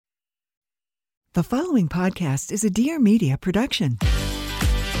The following podcast is a Dear Media production.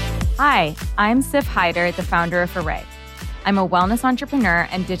 Hi, I'm Sif Hyder, the founder of Array. I'm a wellness entrepreneur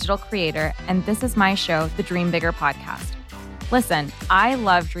and digital creator, and this is my show, the Dream Bigger podcast. Listen, I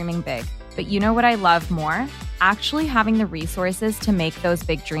love dreaming big, but you know what I love more? Actually having the resources to make those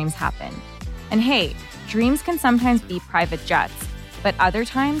big dreams happen. And hey, dreams can sometimes be private jets, but other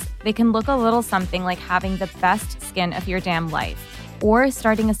times they can look a little something like having the best skin of your damn life, or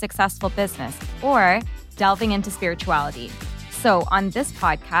starting a successful business, or delving into spirituality. So on this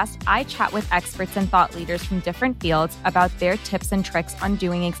podcast, I chat with experts and thought leaders from different fields about their tips and tricks on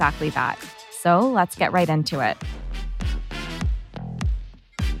doing exactly that. So let's get right into it.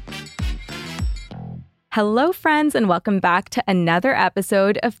 Hello, friends, and welcome back to another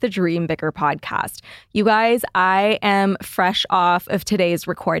episode of the Dream Bigger podcast. You guys, I am fresh off of today's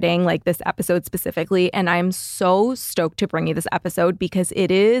recording, like this episode specifically, and I'm so stoked to bring you this episode because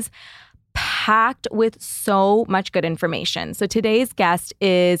it is packed with so much good information. So today's guest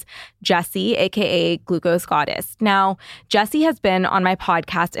is Jessie, aka Glucose Goddess. Now, Jessie has been on my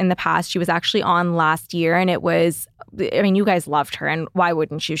podcast in the past. She was actually on last year, and it was, I mean, you guys loved her, and why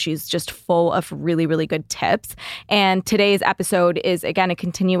wouldn't you? She's just full of really, really good tips. And today's episode is, again, a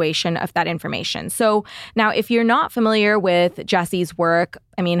continuation of that information. So now, if you're not familiar with Jessie's work,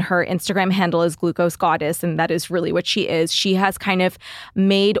 I mean, her Instagram handle is Glucose Goddess, and that is really what she is. She has kind of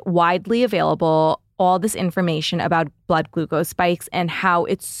made widely available all this information about blood glucose spikes and how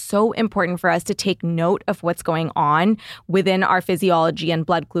it's so important for us to take note of what's going on within our physiology and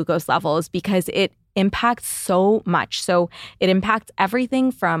blood glucose levels because it impacts so much. So it impacts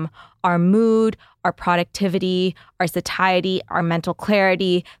everything from our mood, our productivity, our satiety, our mental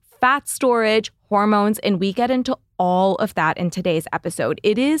clarity, fat storage, hormones, and we get into all of that in today's episode.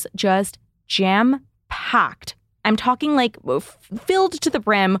 It is just jam-packed. I'm talking like filled to the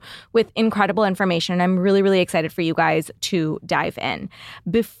brim with incredible information. And I'm really, really excited for you guys to dive in.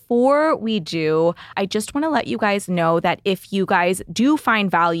 Before we do, I just want to let you guys know that if you guys do find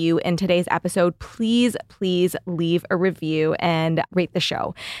value in today's episode, please leave a review and rate the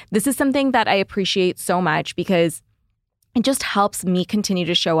show. This is something that I appreciate so much because it just helps me continue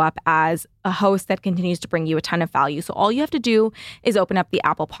to show up as a host that continues to bring you a ton of value. So all you have to do is open up the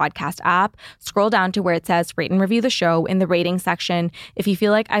Apple Podcast app, scroll down to where it says rate and review the show. In the rating section, if you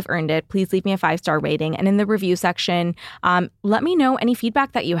feel like I've earned it, please leave me a 5-star rating. And in the review section, let me know any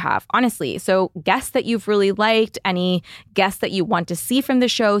feedback that you have, honestly. So guests that you've really liked, any guests that you want to see from the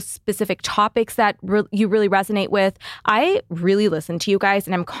show, specific topics that you really resonate with. I really listen to you guys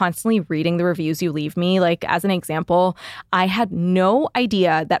and I'm constantly reading the reviews you leave me. Like as an example, I had no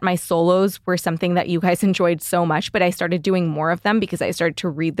idea that my solos were something that you guys enjoyed so much, but I started doing more of them because I started to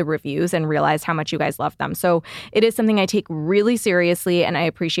read the reviews and realized how much you guys love them. So it is something I take really seriously and I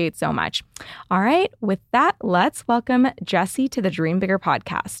appreciate so much. All right, with that, let's welcome Jessie to the Dream Bigger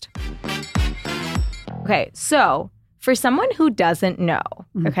podcast. Okay, so for someone who doesn't know,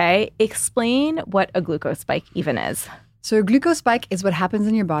 okay, explain what a glucose spike even is. So a glucose spike is what happens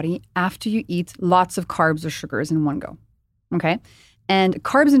in your body after you eat lots of carbs or sugars in one go. Okay. And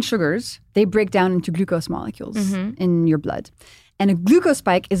carbs and sugars, they break down into glucose molecules in your blood. And a glucose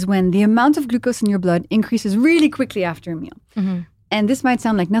spike is when the amount of glucose in your blood increases really quickly after a meal. And this might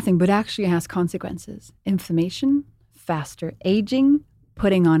sound like nothing, but actually it has consequences. Inflammation, faster aging,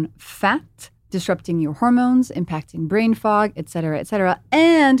 putting on fat, disrupting your hormones, impacting brain fog, et cetera,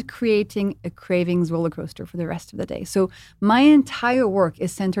 and creating a cravings roller coaster for the rest of the day. So my entire work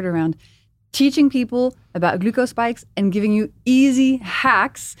is centered around teaching people about glucose spikes and giving you easy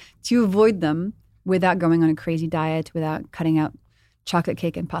hacks to avoid them without going on a crazy diet, without cutting out chocolate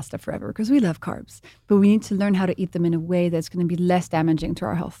cake and pasta forever, because we love carbs. But we need to learn how to eat them in a way that's going to be less damaging to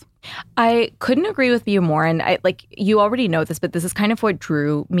our health. I couldn't agree with you more. And you already know this, but this is kind of what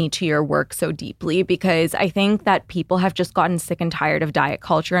drew me to your work so deeply, because I think that people have just gotten sick and tired of diet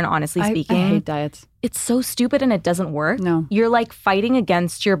culture. And honestly speaking, I hate diets. It's so stupid and it doesn't work. No. You're like fighting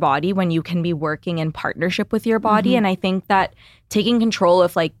against your body when you can be working in partnership with your body. And I think that taking control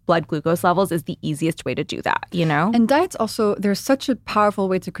of like blood glucose levels is the easiest way to do that, you know? And diets also, they're such a powerful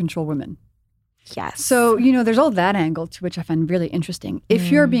way to control women. Yes. So, there's all that angle to which I find really interesting.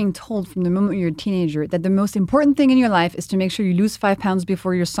 If you're being told from the moment you're a teenager that the most important thing in your life is to make sure you lose 5 pounds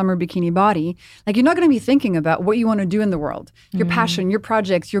before your summer bikini body, like you're not going to be thinking about what you want to do in the world, your passion, your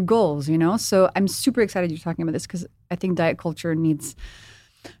projects, your goals, So I'm super excited you're talking about this because I think diet culture needs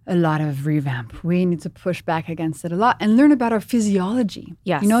a lot of revamp. We need to push back against it a lot and learn about our physiology.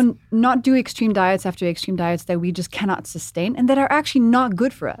 Yes. Not do extreme diets after extreme diets that we just cannot sustain and that are actually not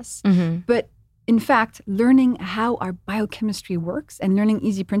good for us. But In fact, learning how our biochemistry works and learning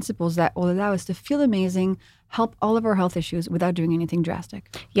easy principles that will allow us to feel amazing, help all of our health issues without doing anything drastic.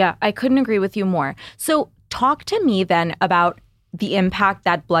 Yeah, I couldn't agree with you more. So talk to me then about the impact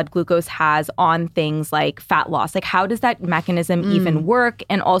that blood glucose has on things like fat loss. Like, how does that mechanism even work?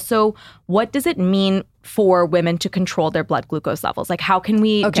 And also, what does it mean for women to control their blood glucose levels? Like, how can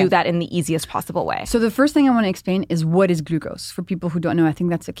we do that in the easiest possible way? So the first thing I want to explain is what is glucose. For people who don't know, I think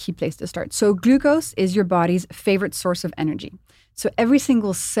that's a key place to start. So glucose is your body's favorite source of energy. So every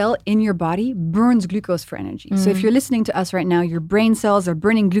single cell in your body burns glucose for energy. So if you're listening to us right now, your brain cells are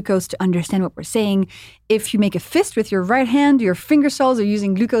burning glucose to understand what we're saying. If you make a fist with your right hand, your finger cells are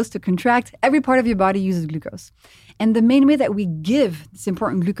using glucose to contract. Every part of your body uses glucose. And the main way that we give this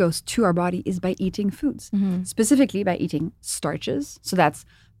important glucose to our body is by eating foods, specifically by eating starches. So that's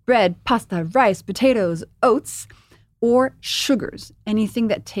bread, pasta, rice, potatoes, oats, or sugars, anything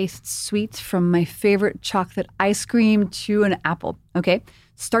that tastes sweet, from my favorite chocolate ice cream to an apple, okay?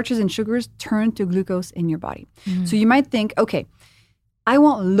 Starches and sugars turn to glucose in your body. So you might think, okay, I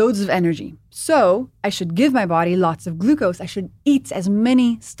want loads of energy, so I should give my body lots of glucose. I should eat as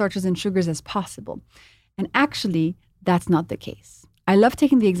many starches and sugars as possible. And actually, that's not the case. I love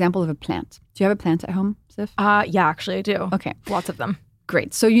taking the example of a plant. Do you have a plant at home, Sif? Yeah, actually I do. Okay. Lots of them.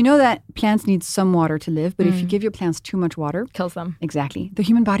 Great. So you know that plants need some water to live, but if you give your plants too much water, Kills them. Exactly. The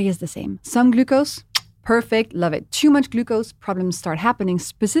human body is the same. Some glucose, perfect, love it. Too much glucose, problems start happening.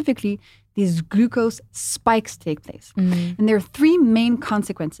 Specifically, these glucose spikes take place. And there are three main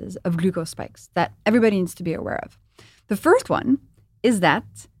consequences of glucose spikes that everybody needs to be aware of. The first one is that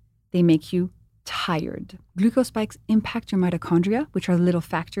they make you tired. Glucose spikes impact your mitochondria, which are the little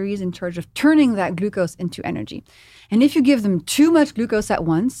factories in charge of turning that glucose into energy. And if you give them too much glucose at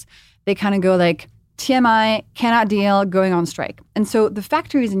once, they kind of go like, TMI, cannot deal, going on strike. And so the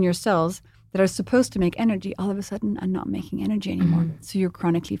factories in your cells that are supposed to make energy all of a sudden are not making energy anymore. So you're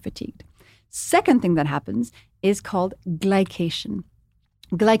chronically fatigued. Second thing that happens is called glycation.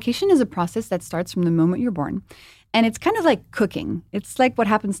 Glycation is a process that starts from the moment you're born. And it's kind of like cooking. It's like what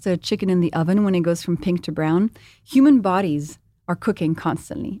happens to a chicken in the oven when it goes from pink to brown. Human bodies are cooking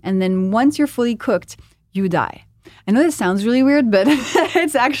constantly. And then once you're fully cooked, you die. I know this sounds really weird, but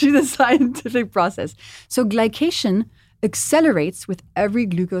it's actually the scientific process. So glycation accelerates with every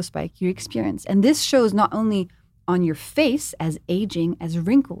glucose spike you experience. And this shows not only on your face as aging, as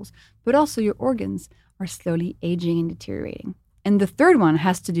wrinkles, but also your organs are slowly aging and deteriorating. And the third one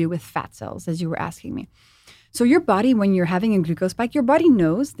has to do with fat cells, as you were asking me. So your body, when you're having a glucose spike, your body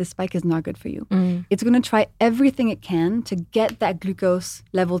knows this spike is not good for you. It's going to try everything it can to get that glucose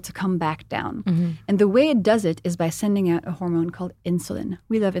level to come back down. And the way it does it is by sending out a hormone called insulin.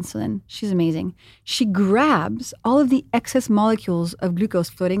 We love insulin. She's amazing. She grabs all of the excess molecules of glucose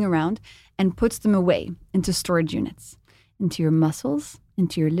floating around and puts them away into storage units, into your muscles,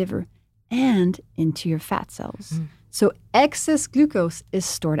 into your liver, and into your fat cells. So excess glucose is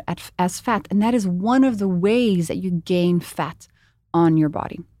stored as fat, and that is one of the ways that you gain fat on your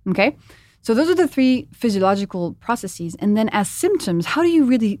body, okay? So those are the three physiological processes. And then as symptoms, how do you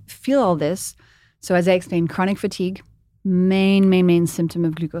really feel all this? So as I explained, chronic fatigue, main symptom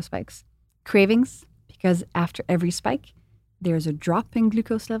of glucose spikes. Cravings, because after every spike, there's a drop in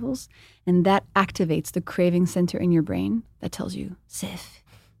glucose levels, and that activates the craving center in your brain that tells you, Sif,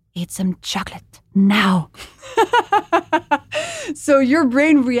 eat some chocolate now. So your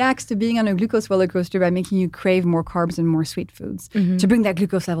brain reacts to being on a glucose roller coaster by making you crave more carbs and more sweet foods to bring that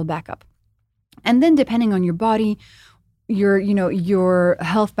glucose level back up. And then depending on your body, your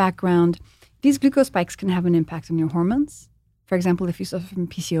health background, these glucose spikes can have an impact on your hormones. For example, if you suffer from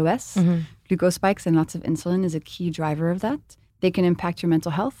PCOS, glucose spikes and lots of insulin is a key driver of that. They can impact your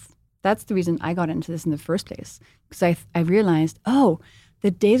mental health. That's the reason I got into this in the first place, because I realized,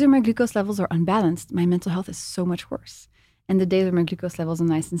 the days where my glucose levels are unbalanced, my mental health is so much worse. And the days where my glucose levels are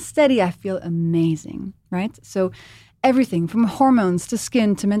nice and steady, I feel amazing, right? So everything from hormones to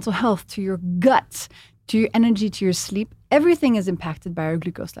skin to mental health to your gut to your energy to your sleep, everything is impacted by our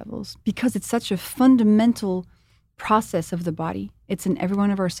glucose levels because it's such a fundamental process of the body. It's in every one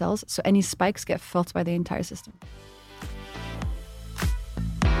of our cells, so any spikes get felt by the entire system.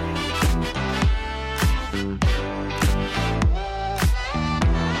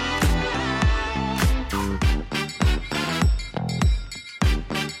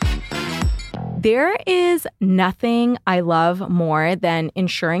 There is nothing I love more than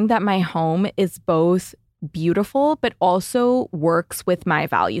ensuring that my home is both beautiful, but also works with my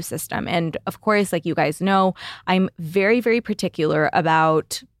value system. And of course, like you guys know, I'm very, very particular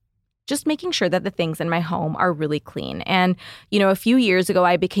about just making sure that the things in my home are really clean. And, you know, a few years ago,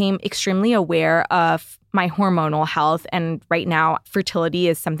 I became extremely aware of my hormonal health. And right now, fertility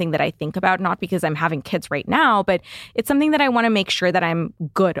is something that I think about, not because I'm having kids right now, but it's something that I want to make sure that I'm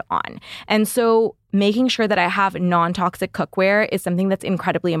good on. And so making sure that I have non-toxic cookware is something that's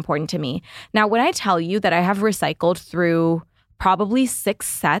incredibly important to me. Now, when I tell you that I have recycled through probably 6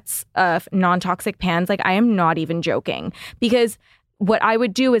 sets of non-toxic pans, like I am not even joking, because what I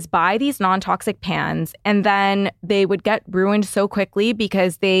would do is buy these non-toxic pans and then they would get ruined so quickly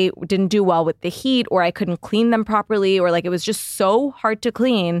because they didn't do well with the heat, or I couldn't clean them properly, or like it was just so hard to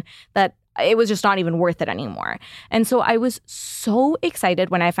clean that it was just not even worth it anymore. And so I was so excited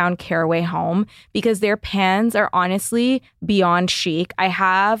when I found Caraway Home because their pans are honestly beyond chic. I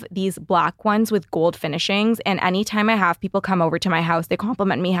have these black ones with gold finishings, and anytime I have people come over to my house, they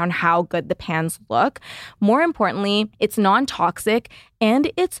compliment me on how good the pans look. More importantly, it's non-toxic and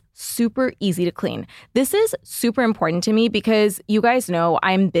it's super easy to clean. This is super important to me because you guys know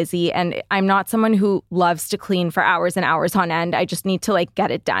I'm busy and I'm not someone who loves to clean for hours and hours on end. I just need to like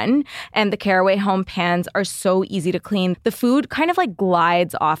get it done. And the Caraway Home pans are so easy to clean. The food kind of like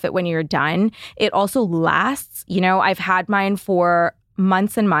glides off it when you're done. It also lasts. You know, I've had mine for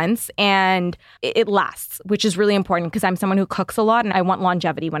months and months, and it lasts, which is really important because I'm someone who cooks a lot and I want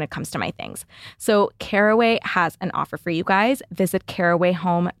longevity when it comes to my things. So Caraway has an offer for you guys. Visit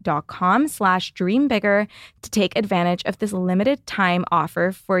carawayhome.com/dreambigger to take advantage of this limited time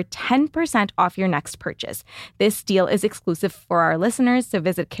offer for 10% off your next purchase. This deal is exclusive for our listeners, so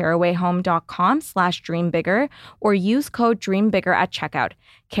visit carawayhome.com/dreambigger or use code DREAMBIGGER at checkout.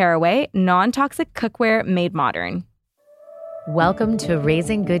 Caraway, non-toxic cookware made modern. Welcome to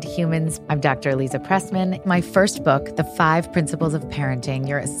Raising Good Humans. I'm Dr. Eliza Pressman. My first book, The 5 Principles of Parenting,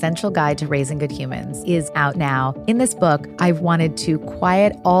 Your Essential Guide to Raising Good Humans, is out now. In this book, I've wanted to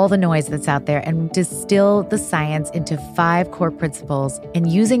quiet all the noise that's out there and distill the science into 5 core principles.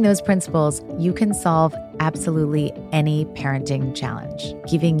 And using those principles, you can solve absolutely any parenting challenge,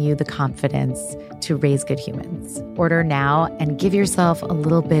 giving you the confidence to raise good humans. Order now and give yourself a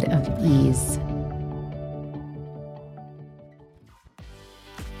little bit of ease.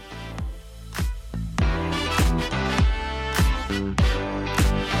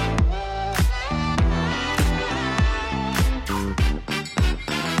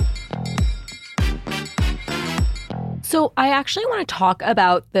 So I actually want to talk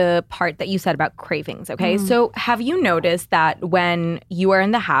about the part that you said about cravings, okay? So have you noticed that when you are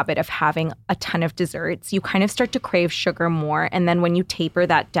in the habit of having a ton of desserts, you kind of start to crave sugar more, and then when you taper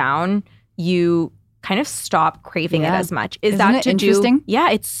that down, you kind of stop craving it as much? Isn't that interesting?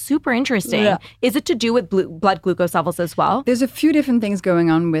 Yeah, it's super interesting. Yeah. Is it to do with blood glucose levels as well? There's a few different things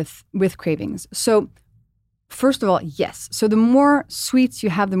going on with cravings. So first of all, yes. So the more sweets you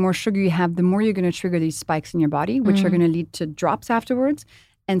have, the more sugar you have, the more you're going to trigger these spikes in your body, which are going to lead to drops afterwards.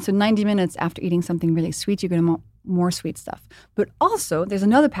 And so 90 minutes after eating something really sweet, you're going to want more sweet stuff. But also, there's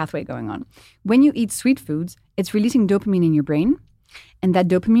another pathway going on. When you eat sweet foods, it's releasing dopamine in your brain. And that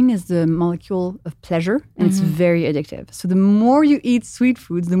dopamine is the molecule of pleasure, and it's very addictive. So the more you eat sweet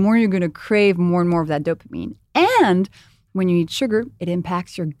foods, the more you're going to crave more and more of that dopamine. And when you eat sugar, it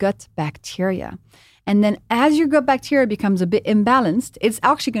impacts your gut bacteria. And then as your gut bacteria becomes a bit imbalanced, it's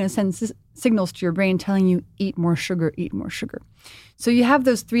actually going to send signals to your brain telling you, eat more sugar, eat more sugar. So you have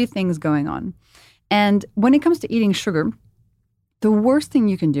those 3 things going on. And when it comes to eating sugar, the worst thing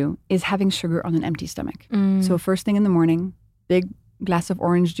you can do is having sugar on an empty stomach. So first thing in the morning, big glass of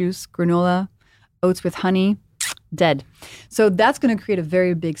orange juice, granola, oats with honey, dead. So that's going to create a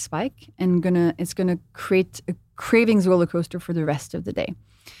very big spike, and it's going to create a cravings roller coaster for the rest of the day.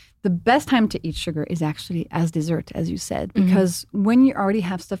 The best time to eat sugar is actually as dessert, as you said, because when you already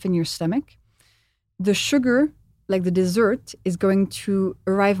have stuff in your stomach, the sugar, like the dessert, is going to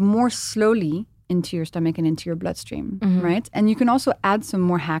arrive more slowly into your stomach and into your bloodstream, right? And you can also add some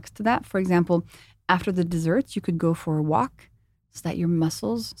more hacks to that. For example, after the dessert, you could go for a walk so that your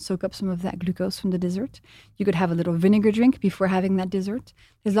muscles soak up some of that glucose from the dessert. You could have a little vinegar drink before having that dessert.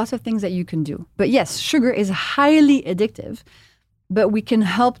 There's lots of things that you can do. But yes, sugar is highly addictive. But we can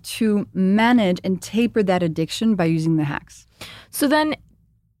help to manage and taper that addiction by using the hacks. So then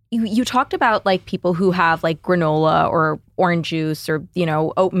you talked about like people who have like granola or orange juice or,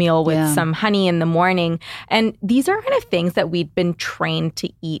 oatmeal with some honey in the morning. And these are kind of things that we'd been trained to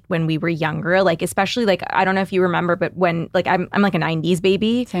eat when we were younger. Like, especially like, I don't know if you remember, but when like, I'm like a 90s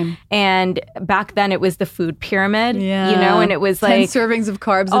baby. Same. And back then it was the food pyramid, and it was like 10 servings of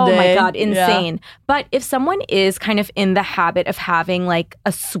carbs a day. Oh my God, insane. Yeah. But if someone is kind of in the habit of having like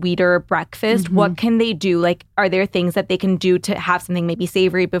a sweeter breakfast, what can they do? Like, are there things that they can do to have something maybe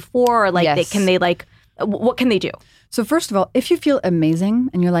savory before? Or like, what can they do? So first of all, if you feel amazing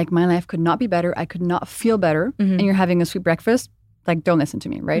and you're like, my life could not be better, I could not feel better, and you're having a sweet breakfast, like, don't listen to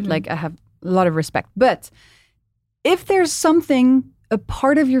me, right? Like, I have a lot of respect. But if there's something, a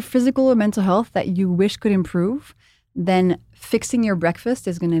part of your physical or mental health that you wish could improve, then fixing your breakfast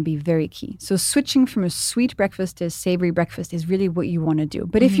is going to be very key. So switching from a sweet breakfast to a savory breakfast is really what you want to do.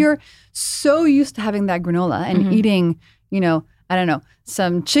 But if you're so used to having that granola and eating, I don't know,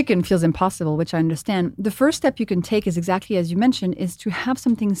 some chicken feels impossible, which I understand. The first step you can take is exactly as you mentioned, is to have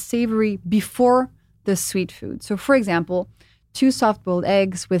something savory before the sweet food. So for example, 2 soft-boiled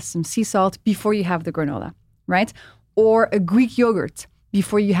eggs with some sea salt before you have the granola, right? Or a Greek yogurt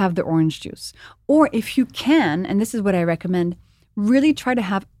before you have the orange juice. Or if you can, and this is what I recommend, really try to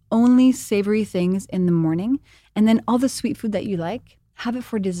have only savory things in the morning, and then all the sweet food that you like, have it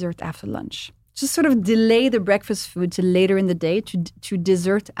for dessert after lunch. Just sort of delay the breakfast food to later in the day to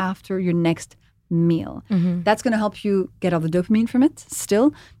dessert after your next meal. That's going to help you get all the dopamine from it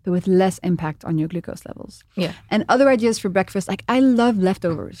still, but with less impact on your glucose levels. Yeah. And other ideas for breakfast, like I love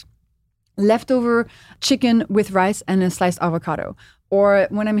leftovers. Leftover chicken with rice and a sliced avocado. Or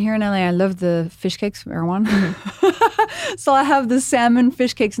when I'm here in LA, I love the fish cakes from Erewhon. So I have the salmon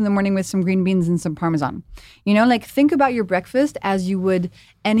fish cakes in the morning with some green beans and some Parmesan. Like think about your breakfast as you would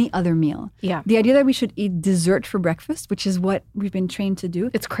any other meal. Yeah. The idea that we should eat dessert for breakfast, which is what we've been trained to do.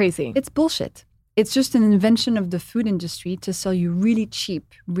 It's crazy. It's bullshit. It's just an invention of the food industry to sell you really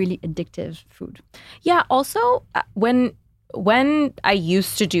cheap, really addictive food. Yeah. Also, when I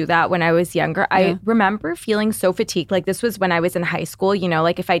used to do that when I was younger, I remember feeling so fatigued. Like this was when I was in high school,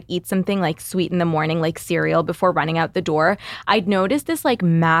 like if I'd eat something like sweet in the morning, like cereal before running out the door, I'd notice this like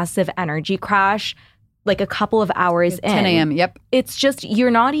massive energy crash like a couple of hours in. 10 a.m., yep. It's just, you're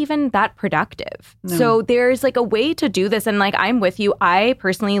not even that productive. No. So there's like a way to do this. And like, I'm with you. I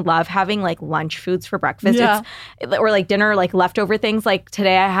personally love having like lunch foods for breakfast. Yeah. Or like dinner, like leftover things. Like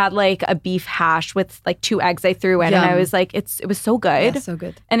today I had like a beef hash with like 2 eggs I threw in. Yum. And I was like, it was so good. Yeah, so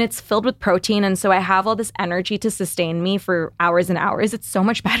good. And it's filled with protein. And so I have all this energy to sustain me for hours and hours. It's so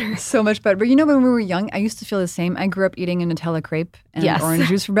much better. So much better. But when we were young, I used to feel the same. I grew up eating a Nutella crepe and orange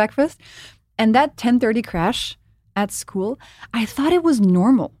juice for breakfast. And that 10:30 crash at school, I thought it was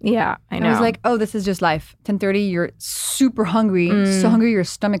normal. Yeah, I know. I was like, oh, this is just life. 10:30, you're super hungry, so hungry your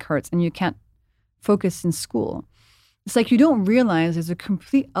stomach hurts and you can't focus in school. It's like you don't realize there's a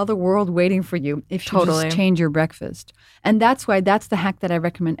complete other world waiting for you if you just change your breakfast. And that's why that's the hack that I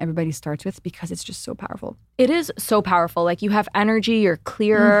recommend everybody starts with, because it's just so powerful. It is so powerful. Like you have energy, you're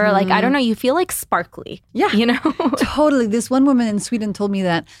clearer. Like, I don't know, you feel like sparkly. Yeah. Totally. This one woman in Sweden told me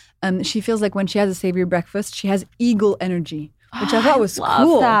that she feels like when she has a savory breakfast, she has eagle energy, which I thought was cool. I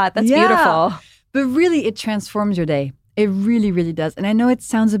love that. That's beautiful. But really, it transforms your day. It really, really does. And I know it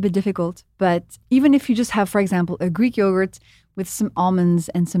sounds a bit difficult, but even if you just have, for example, a Greek yogurt with some almonds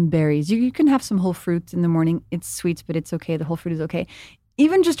and some berries, you can have some whole fruit in the morning. It's sweet, but it's okay. The whole fruit is okay.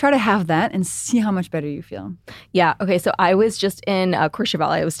 Even just try to have that and see how much better you feel. Yeah. Okay. So I was just in Courchevel.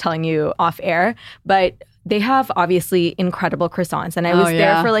 I was telling you off air, but they have obviously incredible croissants. And I was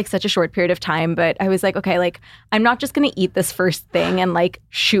there for like such a short period of time, but I was like, okay, like I'm not just going to eat this first thing and like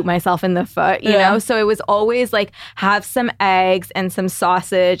shoot myself in the foot, you know? So it was always like have some eggs and some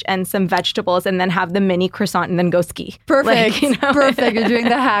sausage and some vegetables and then have the mini croissant and then go ski. Perfect. Like, Perfect. You're doing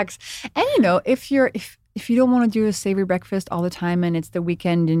the hacks. And if you don't want to do a savory breakfast all the time and it's the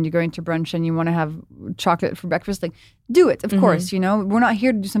weekend and you're going to brunch and you want to have chocolate for breakfast, like do it, of course, We're not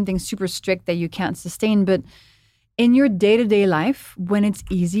here to do something super strict that you can't sustain, but in your day-to-day life, when it's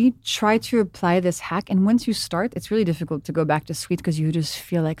easy, try to apply this hack. And once you start, it's really difficult to go back to sweet because you just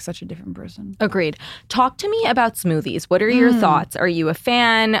feel like such a different person. Agreed. Talk to me about smoothies. What are your thoughts? Are you a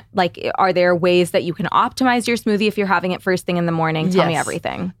fan? Like, are there ways that you can optimize your smoothie if you're having it first thing in the morning? Tell me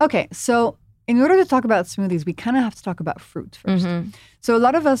everything. Okay, so in order to talk about smoothies, we kind of have to talk about fruit first. So a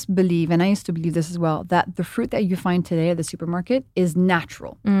lot of us believe, and I used to believe this as well, that the fruit that you find today at the supermarket is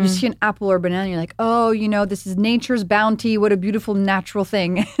natural. You see an apple or banana, you're like, oh, this is nature's bounty. What a beautiful natural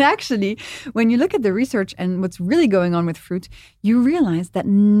thing. And actually, when you look at the research and what's really going on with fruit, you realize that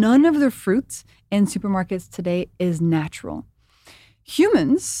none of the fruit in supermarkets today is natural.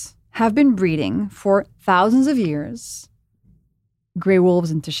 Humans have been breeding for thousands of years gray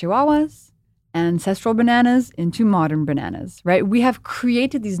wolves into chihuahuas, ancestral bananas into modern bananas, right? We have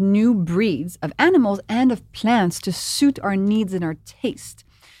created these new breeds of animals and of plants to suit our needs and our taste.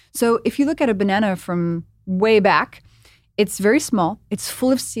 So if you look at a banana from way back, it's very small, it's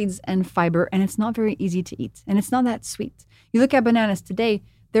full of seeds and fiber, and it's not very easy to eat. And it's not that sweet. You look at bananas today,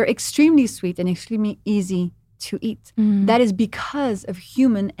 they're extremely sweet and extremely easy to eat. That is because of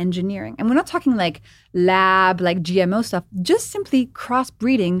human engineering. And we're not talking like lab, like GMO stuff, just simply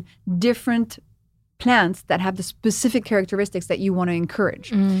crossbreeding different plants that have the specific characteristics that you want to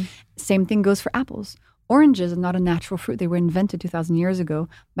encourage. Same thing goes for apples. Oranges are not a natural fruit. They were invented 2,000 years ago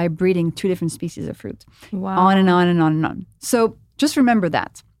by breeding 2 different species of fruit. Wow. On and on and on and on. So just remember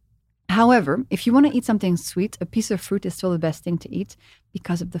that. However, if you want to eat something sweet, a piece of fruit is still the best thing to eat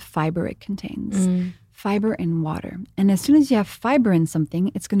because of the fiber it contains. Fiber and water. And as soon as you have fiber in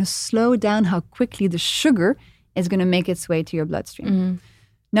something, it's going to slow down how quickly the sugar is going to make its way to your bloodstream.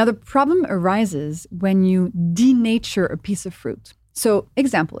 Now, the problem arises when you denature a piece of fruit. So,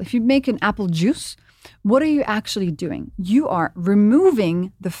 example, if you make an apple juice, what are you actually doing? You are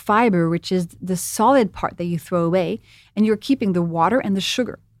removing the fiber, which is the solid part that you throw away, and you're keeping the water and the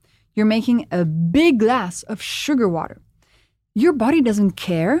sugar. You're making a big glass of sugar water. Your body doesn't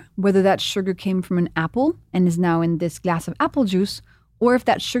care whether that sugar came from an apple and is now in this glass of apple juice, or if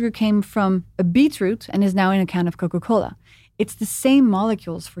that sugar came from a beetroot and is now in a can of Coca-Cola. It's the same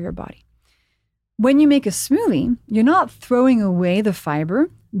molecules for your body. When you make a smoothie, you're not throwing away the fiber,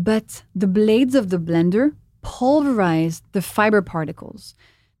 but the blades of the blender pulverize the fiber particles.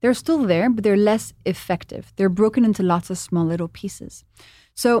 They're still there, but they're less effective. They're broken into lots of small little pieces.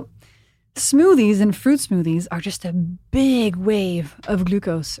 So smoothies and fruit smoothies are just a big wave of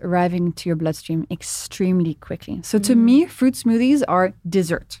glucose arriving to your bloodstream extremely quickly. So to me, fruit smoothies are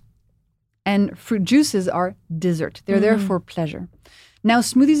dessert. And fruit juices are dessert. They're there for pleasure. Now,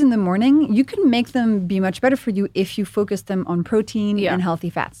 smoothies in the morning, you can make them be much better for you if you focus them on protein and healthy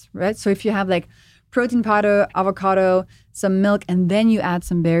fats, right? So if you have like protein powder, avocado, some milk, and then you add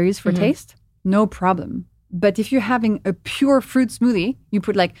some berries for taste, no problem. But if you're having a pure fruit smoothie, you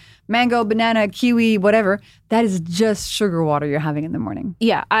put like mango, banana, kiwi, whatever, that is just sugar water you're having in the morning.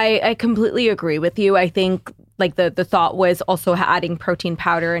 Yeah, I completely agree with you. I think like the thought was also adding protein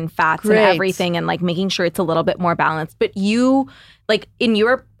powder and fats and everything and like making sure it's a little bit more balanced. But you, like in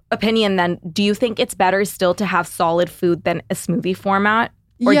your opinion then, do you think it's better still to have solid food than a smoothie format?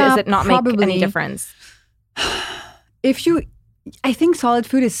 Or does it not make any difference? I think solid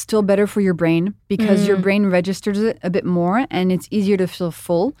food is still better for your brain because your brain registers it a bit more and it's easier to feel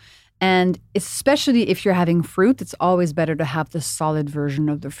full. And especially if you're having fruit, it's always better to have the solid version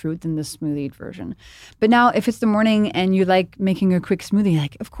of the fruit than the smoothied version. But now if it's the morning and you like making a quick smoothie,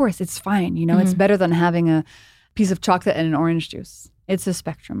 like, of course, it's fine. You know, it's better than having a piece of chocolate and an orange juice. It's a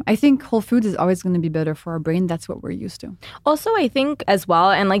spectrum. I think whole foods is always going to be better for our brain. That's what we're used to. Also, I think as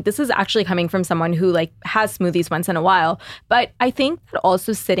well, and like this is actually coming from someone who like has smoothies once in a while, but I think that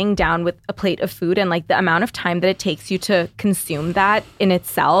also sitting down with a plate of food and like the amount of time that it takes you to consume that in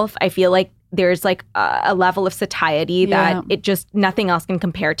itself, I feel like there's like a level of satiety that it just, nothing else can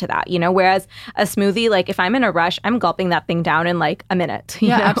compare to that, you know? Whereas a smoothie, like if I'm in a rush, I'm gulping that thing down in like a minute. You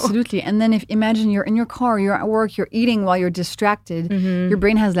know? Absolutely. And then imagine you're in your car, you're at work, you're eating while you're distracted, your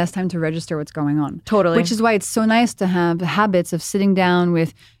brain has less time to register what's going on. Totally. Which is why it's so nice to have habits of sitting down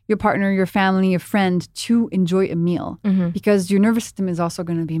with your partner, your family, your friend to enjoy a meal. Because your nervous system is also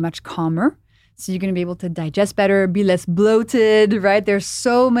going to be much calmer. So you're going to be able to digest better, be less bloated, right? There's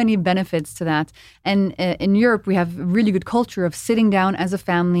so many benefits to that. And in Europe, we have a really good culture of sitting down as a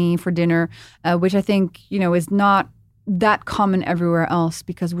family for dinner, which I think, you know, is not that common everywhere else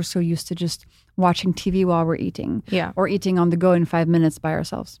because we're so used to just watching TV while we're eating or eating on the go in 5 minutes by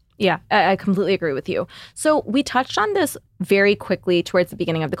ourselves. Yeah, I completely agree with you. So we touched on this very quickly towards the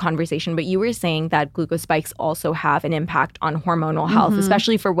beginning of the conversation, but you were saying that glucose spikes also have an impact on hormonal health,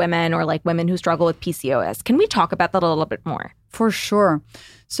 especially for women or like women who struggle with PCOS. Can we talk about that a little bit more? For sure.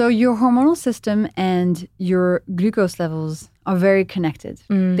 So your hormonal system and your glucose levels are very connected.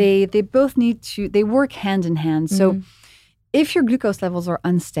 They both they work hand in hand. So if your glucose levels are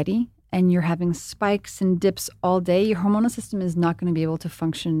unsteady, and you're having spikes and dips all day, your hormonal system is not going to be able to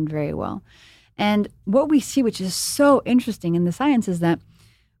function very well. And what we see, which is so interesting in the science, is that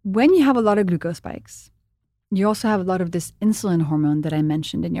when you have a lot of glucose spikes, you also have a lot of this insulin hormone that I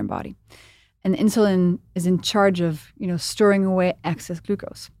mentioned in your body. And insulin is in charge of, you know, storing away excess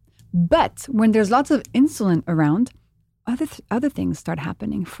glucose. But when there's lots of insulin around, other things start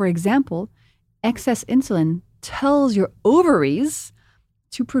happening. For example, excess insulin tells your ovaries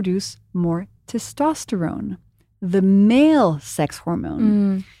to produce more testosterone. the male sex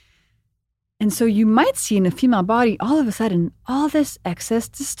hormone. And so you might see in a female body, all of a sudden, all this excess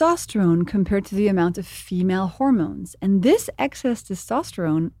testosterone compared to the amount of female hormones. And this excess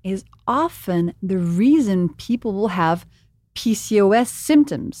testosterone is often the reason people will have PCOS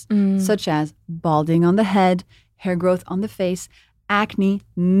symptoms, such as balding on the head, hair growth on the face, acne,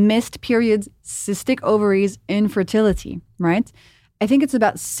 missed periods, cystic ovaries, infertility, right? I think it's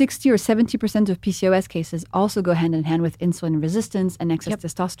about 60 or 70% of PCOS cases also go hand in hand with insulin resistance and excess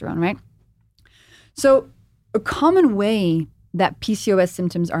testosterone, right? So a common way that PCOS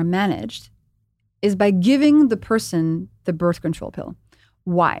symptoms are managed is by giving the person the birth control pill.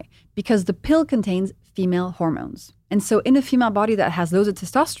 Why? Because the pill contains female hormones. And so in a female body that has loads of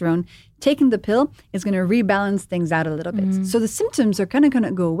testosterone, taking the pill is going to rebalance things out a little bit. So the symptoms are kind of going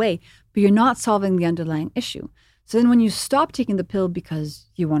to go away, but you're not solving the underlying issue. So then when you stop taking the pill because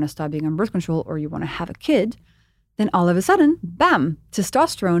you want to stop being on birth control or you want to have a kid, then all of a sudden, bam,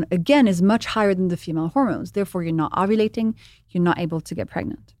 testosterone again is much higher than the female hormones. Therefore, you're not ovulating, you're not able to get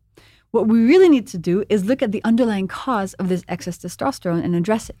pregnant. What we really need to do is look at the underlying cause of this excess testosterone and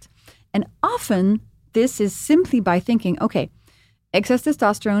address it. And often, this is simply by thinking, okay, excess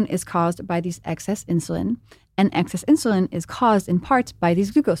testosterone is caused by this excess insulin, and excess insulin is caused in part by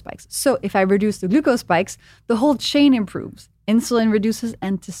these glucose spikes. So if I reduce the glucose spikes, the whole chain improves. Insulin reduces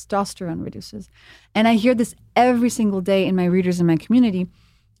and testosterone reduces. And I hear this every single day in my readers in my community.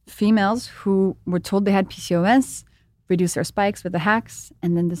 Females who were told they had PCOS reduce their spikes with the hacks,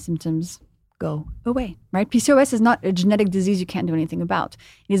 and then the symptoms go away, right? PCOS is not a genetic disease you can't do anything about.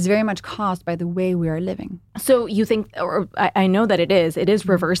 It is very much caused by the way we are living. So you think, or I know that it is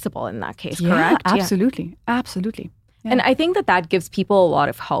reversible in that case, correct? Absolutely. Absolutely. Yeah. And I think that gives people a lot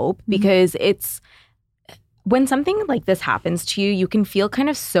of hope because it's, when something like this happens to you, you can feel kind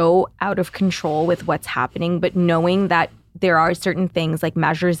of so out of control with what's happening, but knowing that there are certain things like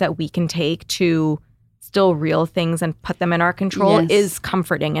measures that we can take to still real things and put them in our control is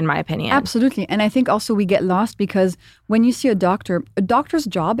comforting, in my opinion. Absolutely. And I think also we get lost because when you see a doctor's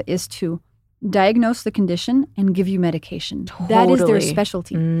job is to diagnose the condition and give you medication. Totally. That is their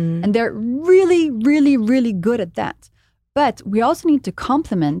specialty. And they're really, really, really good at that. But we also need to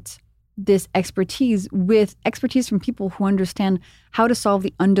complement this expertise with expertise from people who understand how to solve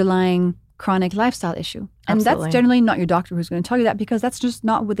the underlying chronic lifestyle issue. And that's generally not your doctor who's going to tell you that because that's just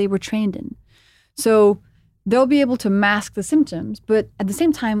not what they were trained in. So they'll be able to mask the symptoms, but at the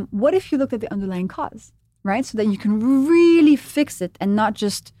same time, what if you looked at the underlying cause, right? So that you can really fix it and not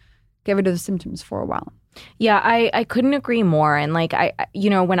just get rid of the symptoms for a while. Yeah, I couldn't agree more. And like,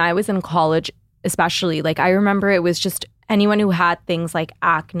 when I was in college, especially, like I remember it was just anyone who had things like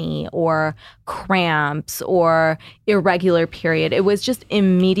acne or cramps or irregular period, it was just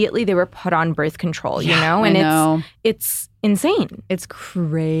immediately they were put on birth control, And it's insane. It's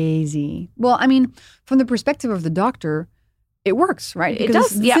crazy. Well, I mean, from the perspective of the doctor, it works, right? Because it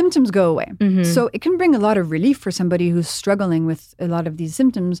does. The symptoms go away. So it can bring a lot of relief for somebody who's struggling with a lot of these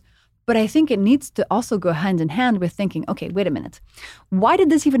symptoms. But I think it needs to also go hand in hand with thinking, okay, wait a minute. Why did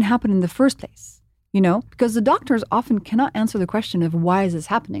this even happen in the first place? Because the doctors often cannot answer the question of why is this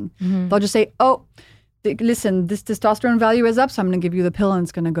happening. They'll just say, listen, this testosterone value is up, so I'm going to give you the pill and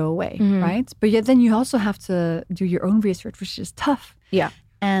it's going to go away, right? But yet then you also have to do your own research, which is tough. Yeah.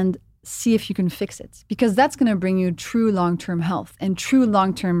 And see if you can fix it. Because that's going to bring you true long-term health and true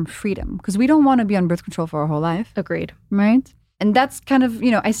long-term freedom. Because we don't want to be on birth control for our whole life. Agreed. Right? And that's kind of,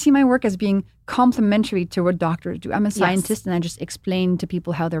 I see my work as being complementary to what doctors do. I'm a scientist and I just explain to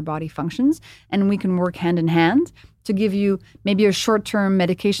people how their body functions. And we can work hand in hand to give you maybe a short-term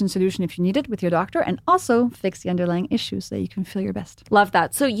medication solution if you need it with your doctor and also fix the underlying issues so that you can feel your best. Love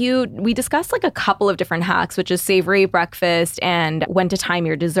that. So we discussed like a couple of different hacks, which is savory breakfast and when to time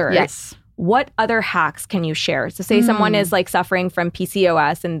your dessert. Yes. What other hacks can you share? So say someone is like suffering from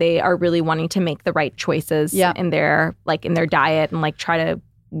PCOS and they are really wanting to make the right choices in their diet and like try to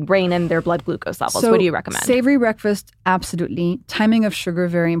rein in their blood glucose levels. So what do you recommend? Savory breakfast, absolutely. Timing of sugar,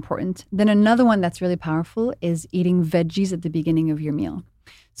 very important. Then another one that's really powerful is eating veggies at the beginning of your meal.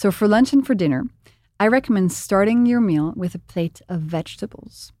 So for lunch and for dinner, I recommend starting your meal with a plate of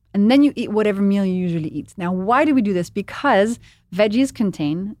vegetables. And then you eat whatever meal you usually eat. Now, why do we do this? Because veggies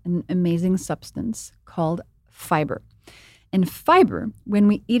contain an amazing substance called fiber. And fiber, when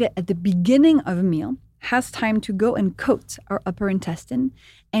we eat it at the beginning of a meal, has time to go and coat our upper intestine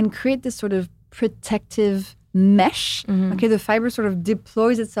and create this sort of protective mesh. Okay, the fiber sort of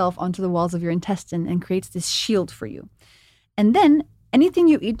deploys itself onto the walls of your intestine and creates this shield for you. And then anything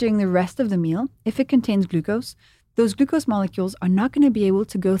you eat during the rest of the meal, if it contains glucose, those glucose molecules are not going to be able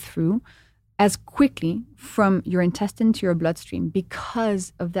to go through as quickly from your intestine to your bloodstream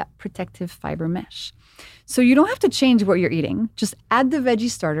because of that protective fiber mesh. So you don't have to change what you're eating. Just add the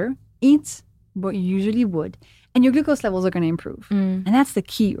veggie starter, eat what you usually would, and your glucose levels are going to improve. And that's the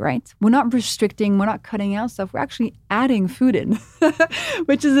key, right? We're not restricting, we're not cutting out stuff. We're actually adding food in,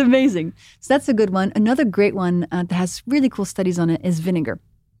 which is amazing. So that's a good one. Another great one that has really cool studies on it is vinegar.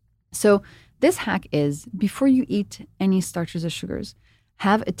 So this hack is, before you eat any starches or sugars,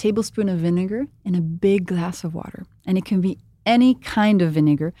 have a tablespoon of vinegar in a big glass of water. And it can be any kind of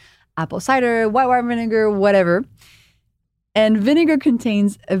vinegar, apple cider, white wine vinegar, whatever. And vinegar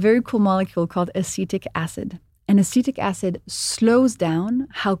contains a very cool molecule called acetic acid. And acetic acid slows down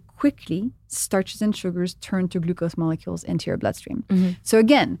how quickly starches and sugars turn to glucose molecules into your bloodstream. So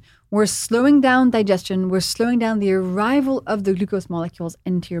again, we're slowing down digestion, we're slowing down the arrival of the glucose molecules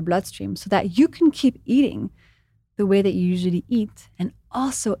into your bloodstream so that you can keep eating the way that you usually eat and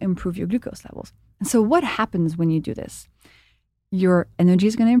also improve your glucose levels. And so what happens when you do this? Your energy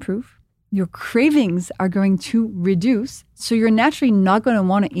is going to improve. Your cravings are going to reduce. So you're naturally not going to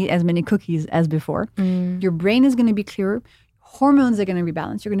want to eat as many cookies as before. Your brain is going to be clearer. Hormones are going to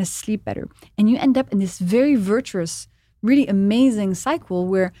rebalance. You're going to sleep better. And you end up in this very virtuous, really amazing cycle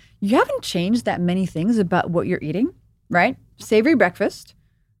where you haven't changed that many things about what you're eating, right? Savory breakfast,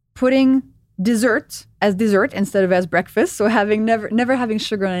 putting dessert as dessert instead of as breakfast. So never having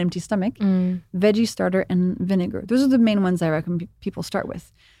sugar on an empty stomach, veggie starter and vinegar. Those are the main ones I recommend people start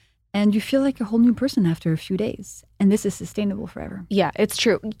with. And you feel like a whole new person after a few days. And this is sustainable forever. Yeah, it's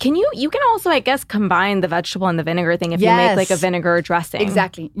true. You can also, I guess, combine the vegetable and the vinegar thing if you make like a vinegar dressing.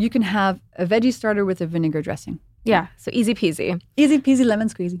 Exactly. You can have a veggie starter with a vinegar dressing. Yeah, so easy peasy. Easy peasy lemon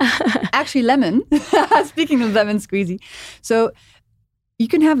squeezy. Actually, lemon. Speaking of lemon squeezy. So you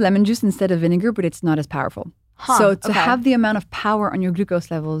can have lemon juice instead of vinegar, but it's not as powerful. So to have the amount of power on your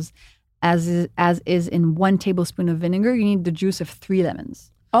glucose levels as is in 1 tablespoon of vinegar, you need the juice of 3 lemons.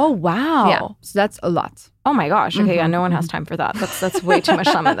 Oh, wow. Yeah, so that's a lot. Oh my gosh. Okay, yeah, no one has time for that. That's way too much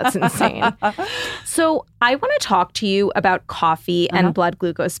lemon. That's insane. So I want to talk to you about coffee and blood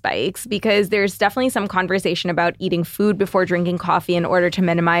glucose spikes because there's definitely some conversation about eating food before drinking coffee in order to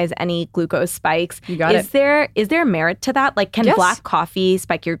minimize any glucose spikes. You got it. Is there merit to that? Like, can black coffee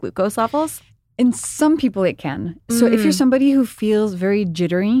spike your glucose levels? In some people, it can. So if you're somebody who feels very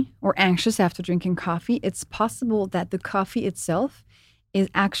jittery or anxious after drinking coffee, it's possible that the coffee itself is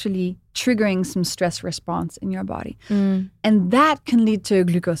actually triggering some stress response in your body. And that can lead to a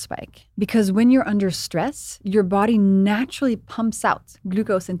glucose spike because when you're under stress, your body naturally pumps out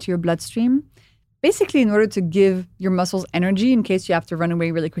glucose into your bloodstream, basically in order to give your muscles energy in case you have to run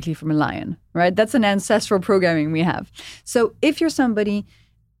away really quickly from a lion, right? That's an ancestral programming we have. So if you're somebody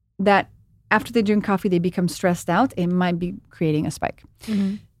that after they drink coffee, they become stressed out, it might be creating a spike.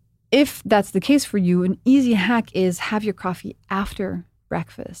 If that's the case for you, an easy hack is have your coffee after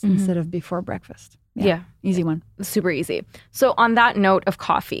breakfast instead of before breakfast. Yeah. Easy one. Super easy. So on that note of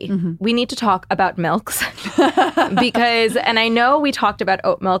coffee, we need to talk about milks because, and I know we talked about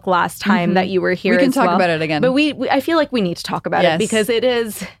oat milk last time that you were here. We can talk about it again. But I feel like we need to talk about it because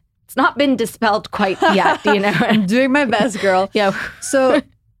it's not been dispelled quite yet, you know. I'm doing my best, girl. Yeah. So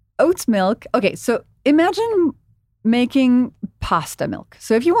oat milk. Okay. So imagine making pasta milk.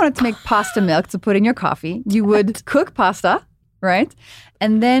 So if you wanted to make pasta milk to put in your coffee, you would cook pasta, right?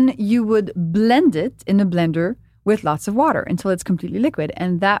 And then you would blend it in a blender with lots of water until it's completely liquid.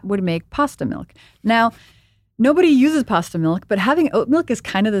 And that would make pasta milk. Now, nobody uses pasta milk, but having oat milk is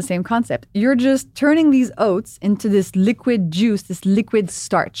kind of the same concept. You're just turning these oats into this liquid juice, this liquid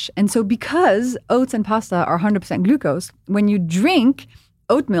starch. And so because oats and pasta are 100% glucose, when you drink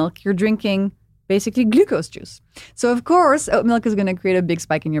oat milk, you're drinking basically glucose juice. So of course, oat milk is going to create a big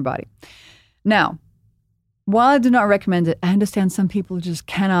spike in your body. Now, while I do not recommend it, I understand some people just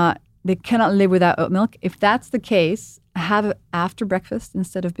cannot live without oat milk. If that's the case, have it after breakfast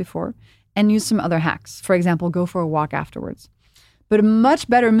instead of before and use some other hacks. For example, go for a walk afterwards. But a much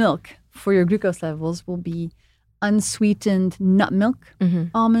better milk for your glucose levels will be unsweetened nut milk,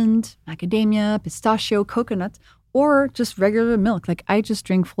 almond, macadamia, pistachio, coconut, or just regular milk. Like I just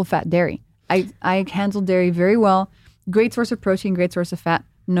drink full-fat dairy. I handle dairy very well. Great source of protein, great source of fat,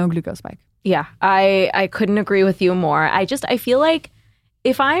 no glucose spike. Yeah, I couldn't agree with you more. I feel like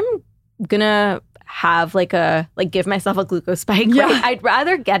if I'm gonna have give myself a glucose spike, right, I'd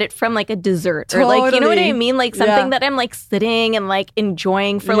rather get it from like a dessert or like, you know what I mean? Like something that I'm like sitting and like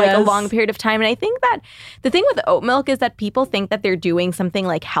enjoying for like a long period of time. And I think that the thing with oat milk is that people think that they're doing something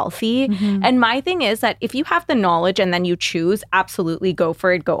like healthy. And my thing is that if you have the knowledge and then you choose, absolutely go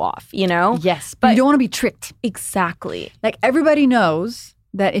for it, go off, you know? Yes, but you don't want to be tricked. Exactly. Like everybody knows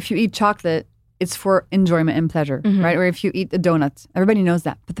that if you eat chocolate, it's for enjoyment and pleasure, right? Or if you eat a donut, everybody knows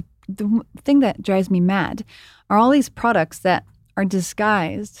that. But the thing that drives me mad are all these products that are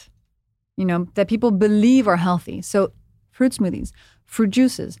disguised, that people believe are healthy. So fruit smoothies, fruit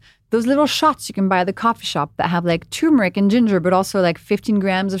juices, those little shots you can buy at the coffee shop that have like turmeric and ginger, but also like 15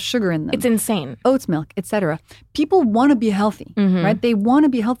 grams of sugar in them. It's insane. Oats milk, etc. People want to be healthy, right? They want to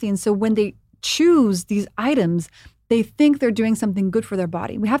be healthy. And so when they choose these items, they think they're doing something good for their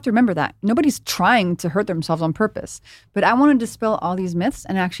body. We have to remember that. Nobody's trying to hurt themselves on purpose. But I want to dispel all these myths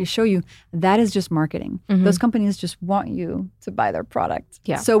and actually show you that is just marketing. Those companies just want you to buy their product.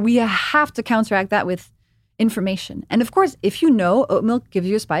 Yeah. So we have to counteract that with information. And of course, if you know oat milk gives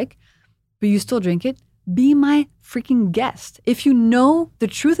you a spike, but you still drink it, be my freaking guest. If you know the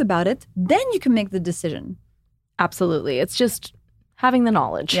truth about it, then you can make the decision. Absolutely. It's just having the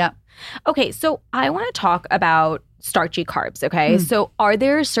knowledge. Yeah. Okay, so I want to talk about starchy carbs, okay? So are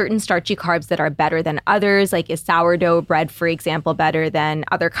there certain starchy carbs that are better than others? Like, is sourdough bread, for example, better than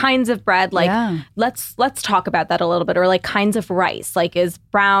other kinds of bread? Like, let's talk about that a little bit. Or like kinds of rice. Like, is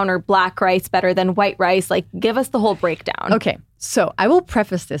brown or black rice better than white rice? Like, give us the whole breakdown. Okay, so I will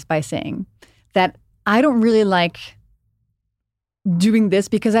preface this by saying that I don't really like doing this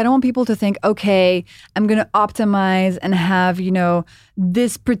because I don't want people to think, okay, I'm going to optimize and have,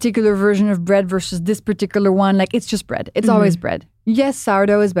 this particular version of bread versus this particular one. Like, it's just bread. It's always bread. Yes,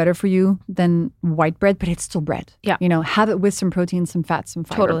 sourdough is better for you than white bread, but it's still bread. Yeah. Have it with some protein, some fat, some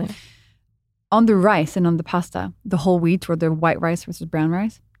fiber. Totally. On the rice and on the pasta, the whole wheat or the white rice versus brown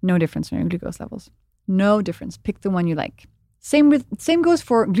rice, no difference in your glucose levels. No difference. Pick the one you like. Same goes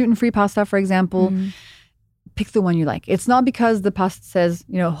for gluten-free pasta, for example. Pick the one you like. It's not because the pasta says,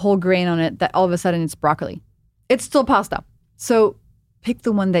 whole grain on it that all of a sudden it's broccoli. It's still pasta. So pick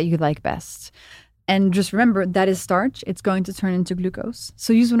the one that you like best. And just remember, that is starch. It's going to turn into glucose.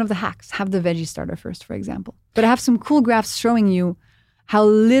 So use one of the hacks. Have the veggie starter first, for example. But I have some cool graphs showing you how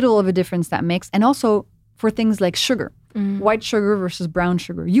little of a difference that makes. And also for things like sugar, white sugar versus brown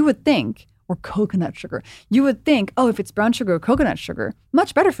sugar. You would think, or coconut sugar. You would think, if it's brown sugar or coconut sugar,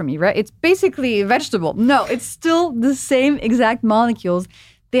 much better for me, right? It's basically a vegetable. No, it's still the same exact molecules.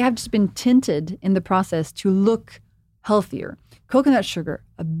 They have just been tinted in the process to look healthier. Coconut sugar,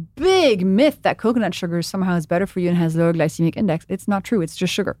 a big myth that coconut sugar somehow is better for you and has lower glycemic index. It's not true. It's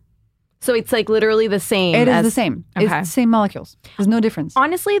just sugar. So it's like literally the same. It is the same. Okay. It's the same molecules. There's no difference.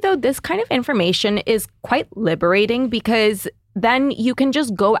 Honestly, though, this kind of information is quite liberating because then you can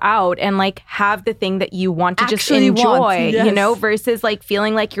just go out and like have the thing that you want to just enjoy, versus like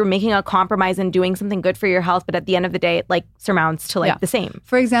feeling like you're making a compromise and doing something good for your health. But at the end of the day, it like surmounts to like the same.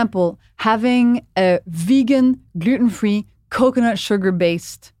 For example, having a vegan, gluten-free, coconut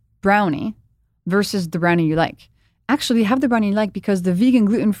sugar-based brownie versus the brownie you like. Actually, have the brownie you like because the vegan,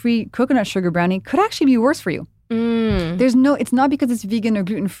 gluten-free, coconut sugar brownie could actually be worse for you. It's not because it's vegan or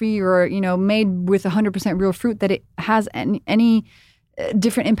gluten-free or, made with 100% real fruit that it has any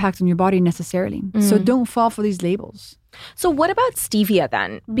different impact on your body necessarily. So don't fall for these labels. So what about stevia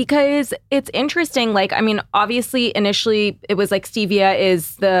then? Because it's interesting. Like, I mean, obviously, initially it was like stevia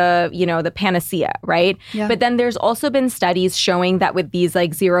is the panacea, right? Yeah. But then there's also been studies showing that with these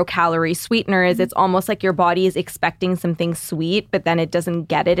like 0-calorie sweeteners, it's almost like your body is expecting something sweet, but then it doesn't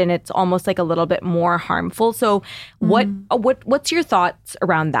get it, and it's almost like a little bit more harmful. So what's your thoughts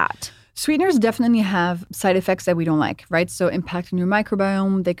around that? Sweeteners definitely have side effects that we don't like, right? So impacting your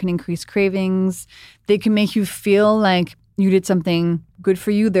microbiome, they can increase cravings, they can make you feel like you did something good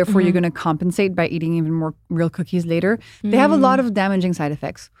for you, therefore you're going to compensate by eating even more real cookies later. They have a lot of damaging side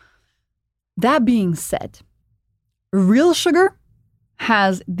effects. That being said, real sugar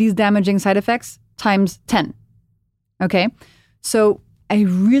has these damaging side effects times 10, okay? So I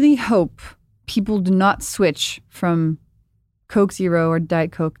really hope people do not switch from Coke Zero or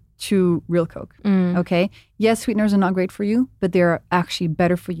Diet Coke to real Coke, okay? Yes, sweeteners are not great for you, but they're actually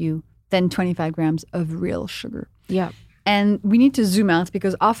better for you than 25 grams of real sugar. Yeah. And we need to zoom out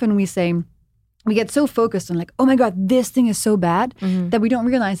because often we get so focused on like, oh my God, this thing is so bad that we don't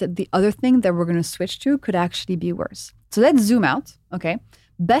realize that the other thing that we're going to switch to could actually be worse. So let's zoom out, okay?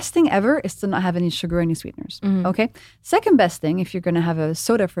 Best thing ever is to not have any sugar or any sweeteners, okay? Second best thing, if you're going to have a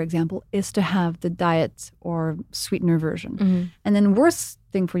soda, for example, is to have the diet or sweetener version. And then worst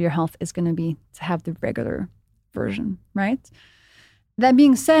thing for your health is going to be to have the regular version, right? That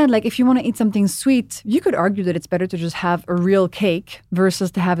being said, like if you want to eat something sweet, you could argue that it's better to just have a real cake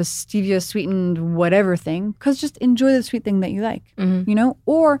versus to have a stevia sweetened whatever thing, because just enjoy the sweet thing that you like,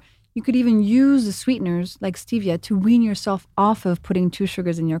 Or you could even use the sweeteners like stevia to wean yourself off of putting 2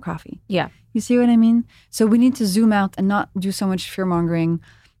 sugars in your coffee. Yeah. You see what I mean? So we need to zoom out and not do so much fear-mongering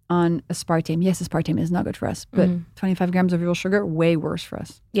on aspartame. Yes, aspartame is not good for us, but 25 grams of real sugar, way worse for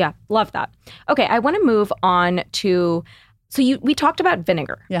us. Yeah, love that. Okay, I want to move on to, we talked about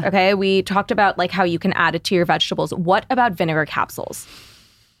vinegar, okay? We talked about like how you can add it to your vegetables. What about vinegar capsules?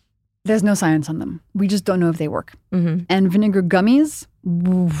 There's no science on them. We just don't know if they work. And vinegar gummies,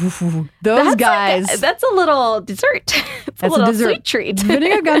 those guys. That's a little dessert. It's a little sweet treat.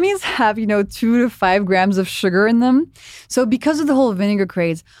 Vinegar gummies have, 2 to 5 grams of sugar in them. So because of the whole vinegar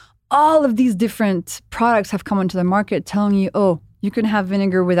craze, all of these different products have come onto the market telling you, oh, you can have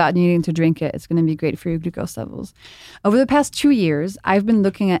vinegar without needing to drink it. It's going to be great for your glucose levels. Over the past 2 years, I've been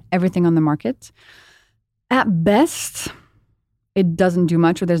looking at everything on the market. At best, it doesn't do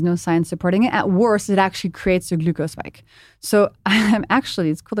much, or there's no science supporting it. At worst, it actually creates a glucose spike. So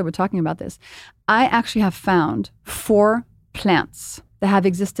it's cool that we're talking about this. I actually have found 4 plants that have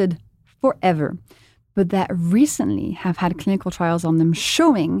existed forever, but that recently have had clinical trials on them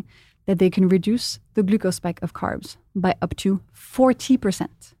showing that they can reduce the glucose spike of carbs by up to 40%,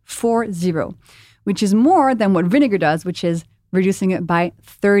 40, which is more than what vinegar does, which is reducing it by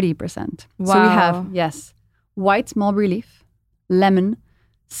 30%. Wow. So we have, white mulberry leaf, lemon,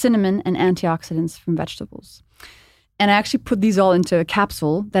 cinnamon, and antioxidants from vegetables. And I actually put these all into a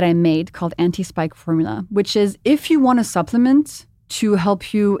capsule that I made called Anti-Spike Formula, which is if you want a supplement to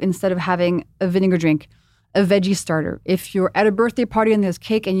help you, instead of having a vinegar drink, a veggie starter. If you're at a birthday party and there's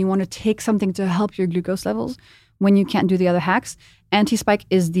cake and you want to take something to help your glucose levels when you can't do the other hacks, Anti-Spike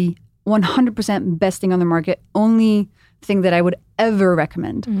is the 100% best thing on the market, only thing that I would ever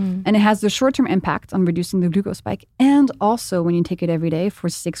recommend. And it has the short-term impact on reducing the glucose spike. And also when you take it every day for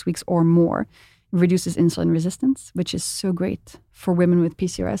 6 weeks or more, it reduces insulin resistance, which is so great for women with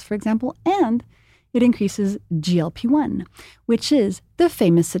PCOS, for example. And it increases GLP-1, which is the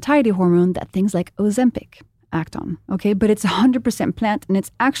famous satiety hormone that things like Ozempic act on. Okay, but it's 100% plant, and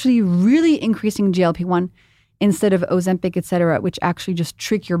it's actually really increasing GLP-1 instead of Ozempic, etc., which actually just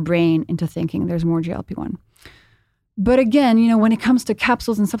trick your brain into thinking there's more GLP-1. But again, when it comes to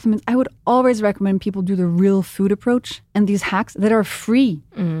capsules and supplements, I would always recommend people do the real food approach and these hacks that are free,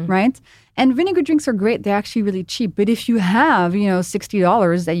 right? And vinegar drinks are great. They're actually really cheap. But if you have,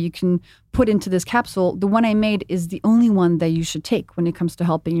 $60 that you can put into this capsule, the one I made is the only one that you should take when it comes to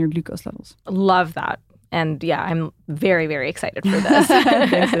helping your glucose levels. Love that. And yeah, I'm very, very excited for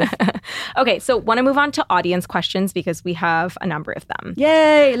this. Okay, so want to move on to audience questions because we have a number of them.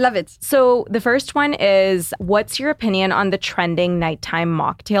 Yay, love it. So the first one is, what's your opinion on the trending nighttime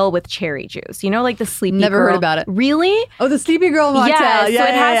mocktail with cherry juice? Like the Sleepy Girl. Never heard about it. Really? Oh, the Sleepy Girl mocktail. Yeah, so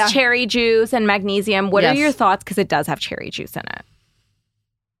it has cherry juice and magnesium. What are your thoughts? Because it does have cherry juice in it.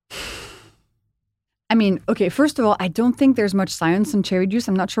 I mean, okay, first of all, I don't think there's much science on cherry juice.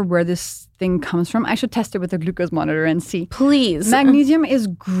 I'm not sure where this thing comes from. I should test it with a glucose monitor and see. Please. Magnesium is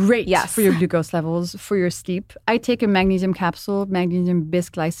great for your glucose levels, for your sleep. I take a magnesium capsule, magnesium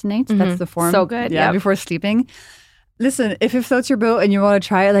bisglycinate. That's the form. So good. Yeah, before sleeping. Listen, if it floats your boat and you want to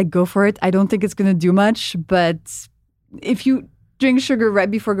try it, go for it. I don't think it's going to do much, but if you drink sugar right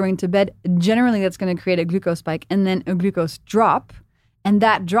before going to bed, generally that's going to create a glucose spike and then a glucose drop. And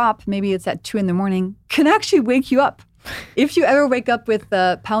that drop, maybe it's at 2 a.m, can actually wake you up. If you ever wake up with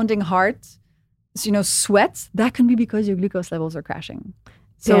a pounding heart, sweat, that can be because your glucose levels are crashing.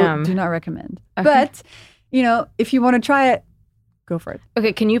 So do not recommend. Okay. But, if you want to try it, go for it.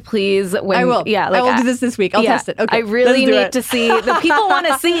 Okay, can you please? I will. Yeah, I will do this week. I'll test it. Okay, I really need to see. The people want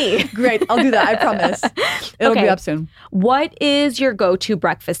to see. Great, I'll do that. I promise. It'll be up soon. What is your go-to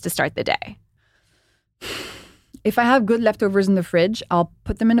breakfast to start the day? If I have good leftovers in the fridge, I'll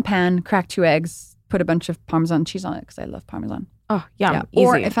put them in a pan, crack 2 eggs, put a bunch of Parmesan cheese on it because I love Parmesan. Oh, yum. Yeah. Easy.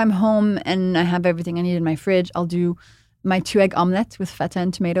 Or if I'm home and I have everything I need in my fridge, I'll do my 2-egg omelet with feta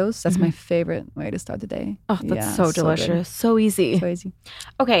and tomatoes. That's my favorite way to start the day. Oh, that's so delicious. So easy. So easy.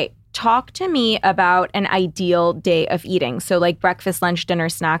 Okay, talk to me about an ideal day of eating. So like breakfast, lunch, dinner,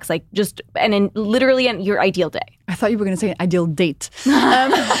 snacks, literally your ideal day. I thought you were going to say an ideal date.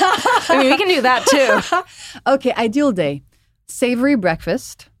 I mean, we can do that too. Okay, ideal day. Savory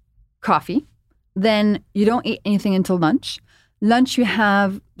breakfast, coffee. Then you don't eat anything until lunch. Lunch, you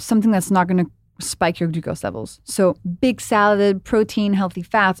have something that's not going to spike your glucose levels. So big salad, protein, healthy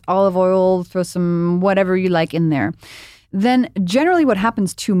fats, olive oil, throw some whatever you like in there. Then generally what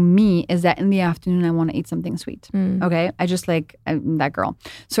happens to me is that in the afternoon, I want to eat something sweet. Okay. I just I'm that girl.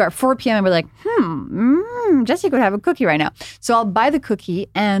 So at 4 p.m. I'm like, Jessie could have a cookie right now. So I'll buy the cookie.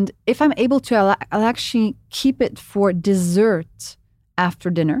 And if I'm able to, I'll actually keep it for dessert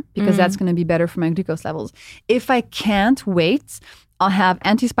after dinner because that's going to be better for my glucose levels. If I can't wait, I'll have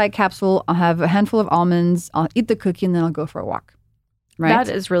anti-spike capsule. I'll have a handful of almonds. I'll eat the cookie and then I'll go for a walk. right?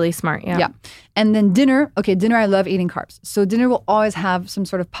 That is really smart. Yeah. Yeah. And then dinner, I love eating carbs. So dinner will always have some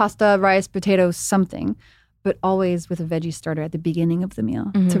sort of pasta, rice, potatoes, something, but always with a veggie starter at the beginning of the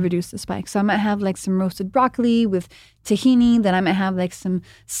meal to reduce the spike. So I might have like some roasted broccoli with tahini, then I might have like some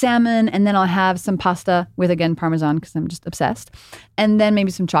salmon, and then I'll have some pasta with, again, Parmesan because I'm just obsessed. And then maybe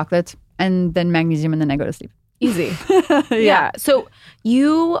some chocolate, and then magnesium, and then I go to sleep. Easy. Yeah. So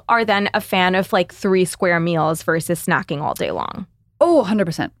you are then a fan of like 3 square meals versus snacking all day long. Oh,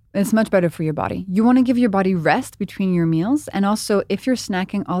 100%. It's much better for your body. You want to give your body rest between your meals. And also, if you're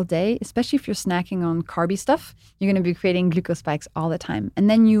snacking all day, especially if you're snacking on carby stuff, you're going to be creating glucose spikes all the time. And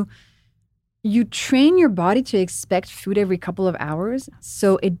then you train your body to expect food every couple of hours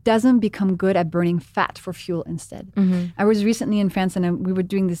so it doesn't become good at burning fat for fuel instead. I was recently in France and we were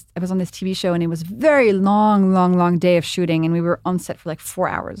doing this, I was on this TV show and it was a very long day of shooting and we were on set for like 4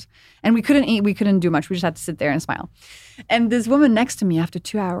 hours. And we couldn't eat, we couldn't do much. We just had to sit there and smile. And this woman next to me after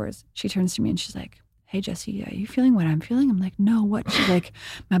 2 hours, she turns to me and she's like, "Hey, Jessie, are you feeling what I'm feeling?" I'm like, "No, what?" She's like,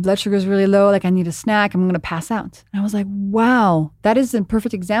 "My blood sugar is really low. Like, I need a snack. I'm going to pass out." And I was like, wow, that is a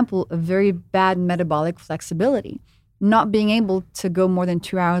perfect example of very bad metabolic flexibility. Not being able to go more than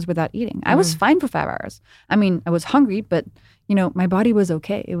 2 hours without eating. I was fine for 5 hours. I mean, I was hungry, but my body was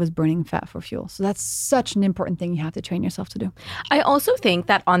okay. It was burning fat for fuel. So that's such an important thing you have to train yourself to do. I also think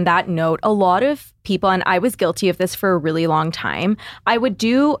that on that note, a lot of people, and I was guilty of this for a really long time, I would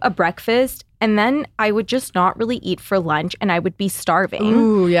do a breakfast and then I would just not really eat for lunch and I would be starving.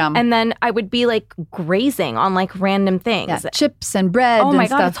 Ooh, yeah. And then I would be like grazing on like random things. Yeah, chips and bread. Oh my and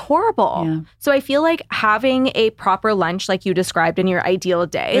God, stuff. it's horrible. Yeah. So I feel like having a proper lunch like you described in your ideal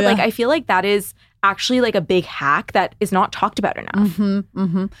day, like I feel like that is actually like a big hack that is not talked about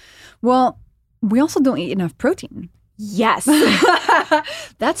enough. Well, we also don't eat enough protein. Yes.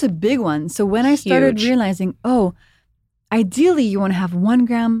 That's a big one. So when I started realizing, ideally you want to have 1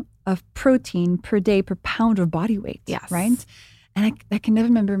 gram of protein per day per pound of body weight. Yes. Right? And I can never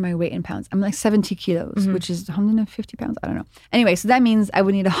remember my weight in pounds. I'm like 70 kilos, which is 150 pounds. I don't know. Anyway, so that means I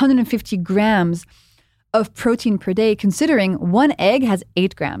would need 150 grams of protein per day, considering 1 egg has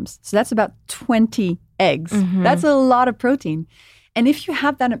 8 grams. So that's about 20 eggs. That's a lot of protein. And if you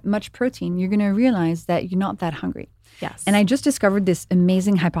have that much protein, you're going to realize that you're not that hungry. Yes. And I just discovered this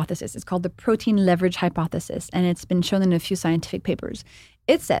amazing hypothesis. It's called the protein leverage hypothesis, and it's been shown in a few scientific papers.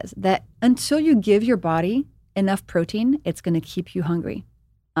 It says that until you give your body enough protein, it's going to keep you hungry.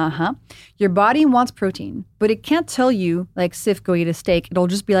 Your body wants protein, but it can't tell you, like, Sif, go eat a steak. It'll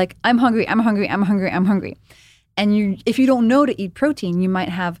just be like, I'm hungry, I'm hungry, I'm hungry, I'm hungry. And if you don't know to eat protein, you might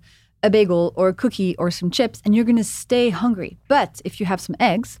have a bagel or a cookie or some chips, and you're going to stay hungry. But if you have some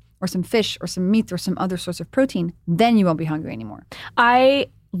eggs or some fish or some meat or some other source of protein, then you won't be hungry anymore. I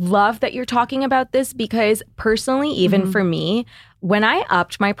love that you're talking about this because personally, even for me, when I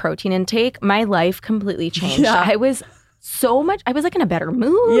upped my protein intake, my life completely changed. Yeah. I was like in a better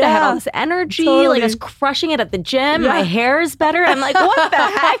mood. Yeah, I had all this energy. totally. Like I was crushing it at the gym. Yeah. My hair's better. I'm like, what the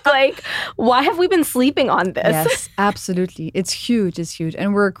heck? Like, why have we been sleeping on this? Yes, absolutely. It's huge. It's huge.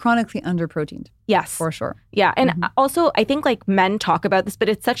 And we're chronically under-proteined. Yes. For sure. Yeah. And also, I think like men talk about this, but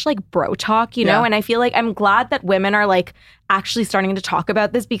it's such like bro talk, you know? And I feel like I'm glad that women are like actually starting to talk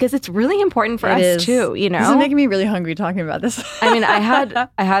about this because it's really important for us too, you know? This is making me really hungry talking about this. I mean, I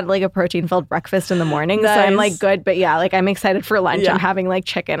had like a protein-filled breakfast in the morning, so I'm like good. But yeah, like I'm excited for lunch. I'm having like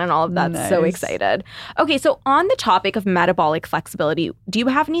chicken and all of that. So excited. Okay, so on the topic of metabolic flexibility, do you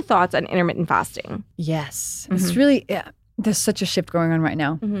have any thoughts on intermittent fasting? Yes. It's really, there's such a shift going on right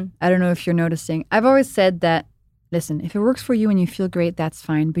now. I don't know if you're noticing. I've always said that, listen, if it works for you and you feel great, that's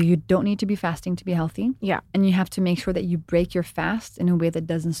fine. But you don't need to be fasting to be healthy. Yeah. And you have to make sure that you break your fast in a way that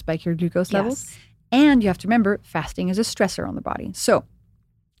doesn't spike your glucose levels. And you have to remember, fasting is a stressor on the body. So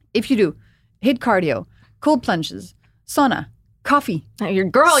if you do HIIT cardio, cold plunges, sauna, coffee. You're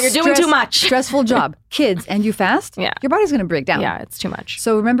doing too much. Stressful job, kids, and you fast, your body's going to break down. Yeah, it's too much.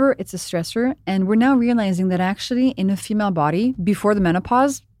 So remember, it's a stressor. And we're now realizing that actually in a female body, before the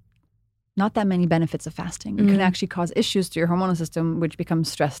menopause, not that many benefits of fasting. It can actually cause issues to your hormonal system, which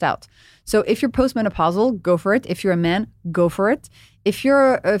becomes stressed out. So if you're postmenopausal, go for it. If you're a man, go for it. If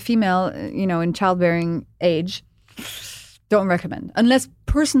you're a female, in childbearing age, don't recommend. Unless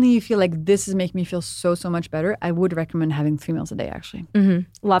personally you feel like this is making me feel so much better, I would recommend having 3 meals a day, actually.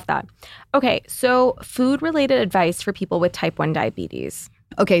 Love that. Okay, so food-related advice for people with type 1 diabetes.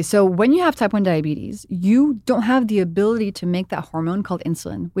 Okay, so when you have type 1 diabetes, you don't have the ability to make that hormone called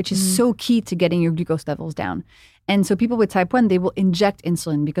insulin, which is so key to getting your glucose levels down. And so people with type 1, they will inject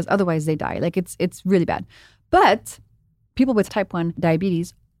insulin because otherwise they die. Like it's really bad. But people with type 1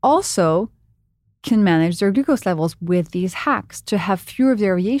 diabetes also can manage their glucose levels with these hacks to have fewer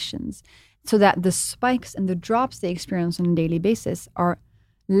variations so that the spikes and the drops they experience on a daily basis are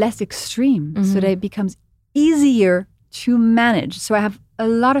less extreme, so that it becomes easier to manage. So I have a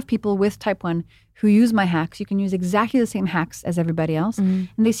lot of people with type 1 who use my hacks. You can use exactly the same hacks as everybody else, and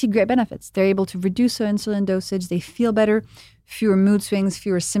they see great benefits. They're able to reduce their insulin dosage. They feel better, fewer mood swings,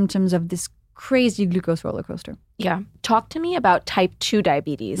 fewer symptoms of this crazy glucose roller coaster. Yeah. Talk to me about type 2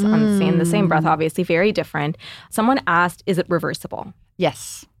 diabetes in the same breath, obviously very different. Someone asked, is it reversible?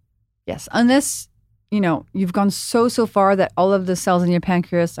 Yes. Unless, you've gone so far that all of the cells in your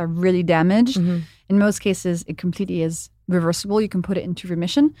pancreas are really damaged. In most cases, it completely is reversible. You can put it into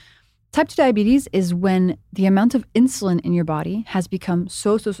remission. Type 2 diabetes is when the amount of insulin in your body has become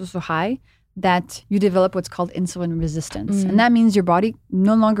so high that you develop what's called insulin resistance. And that means your body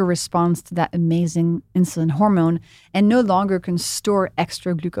no longer responds to that amazing insulin hormone and no longer can store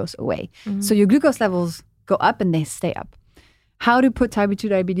extra glucose away. So your glucose levels go up and they stay up. How to put type 2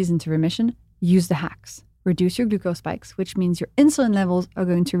 diabetes into remission? Use the hacks. Reduce your glucose spikes, which means your insulin levels are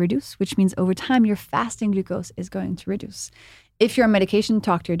going to reduce, which means over time your fasting glucose is going to reduce. If you're on medication,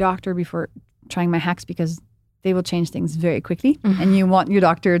 talk to your doctor before trying my hacks because they will change things very quickly. And you want your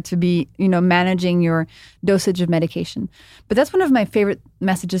doctor to be, managing your dosage of medication. But that's one of my favorite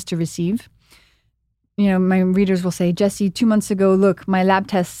messages to receive. My readers will say, Jessie, 2 months ago, look, my lab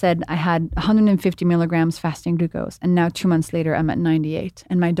test said I had 150 milligrams fasting glucose. And now 2 months later, I'm at 98.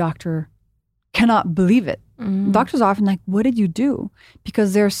 And my doctor cannot believe it. Doctors are often like, what did you do?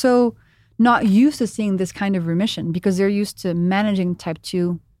 Because they're so not used to seeing this kind of remission because they're used to managing type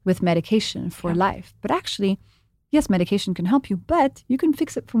 2 with medication for life. But actually, yes, medication can help you, but you can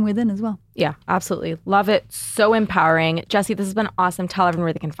fix it from within as well. Yeah, absolutely. Love it. So empowering. Jessie, this has been awesome. Tell everyone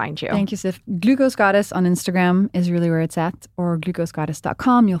where they can find you. Thank you, Sif. Glucose Goddess on Instagram is really where it's at, or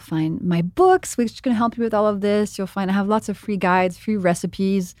glucosegoddess.com. You'll find my books, which can help you with all of this. You'll find I have lots of free guides, free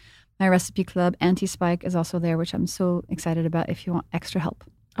recipes. My recipe club, Anti-Spike, is also there, which I'm so excited about if you want extra help.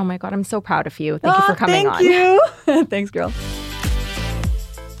 Oh my God, I'm so proud of you. Thank you for coming on. Thank you. Thanks, girl.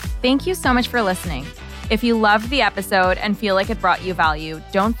 Thank you so much for listening. If you loved the episode and feel like it brought you value,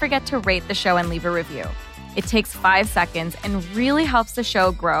 don't forget to rate the show and leave a review. It takes 5 seconds and really helps the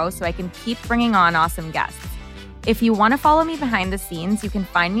show grow so I can keep bringing on awesome guests. If you want to follow me behind the scenes, you can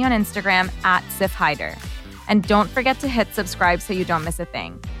find me on Instagram @SifHaider. And don't forget to hit subscribe so you don't miss a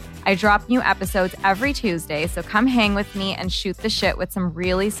thing. I drop new episodes every Tuesday, so come hang with me and shoot the shit with some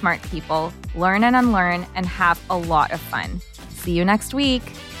really smart people, learn and unlearn, and have a lot of fun. See you next week.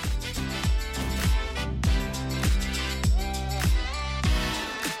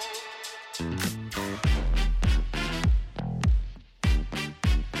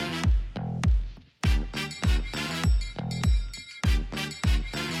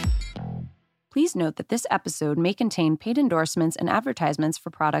 Please note that this episode may contain paid endorsements and advertisements for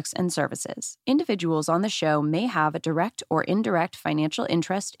products and services. Individuals on the show may have a direct or indirect financial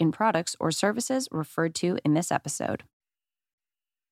interest in products or services referred to in this episode.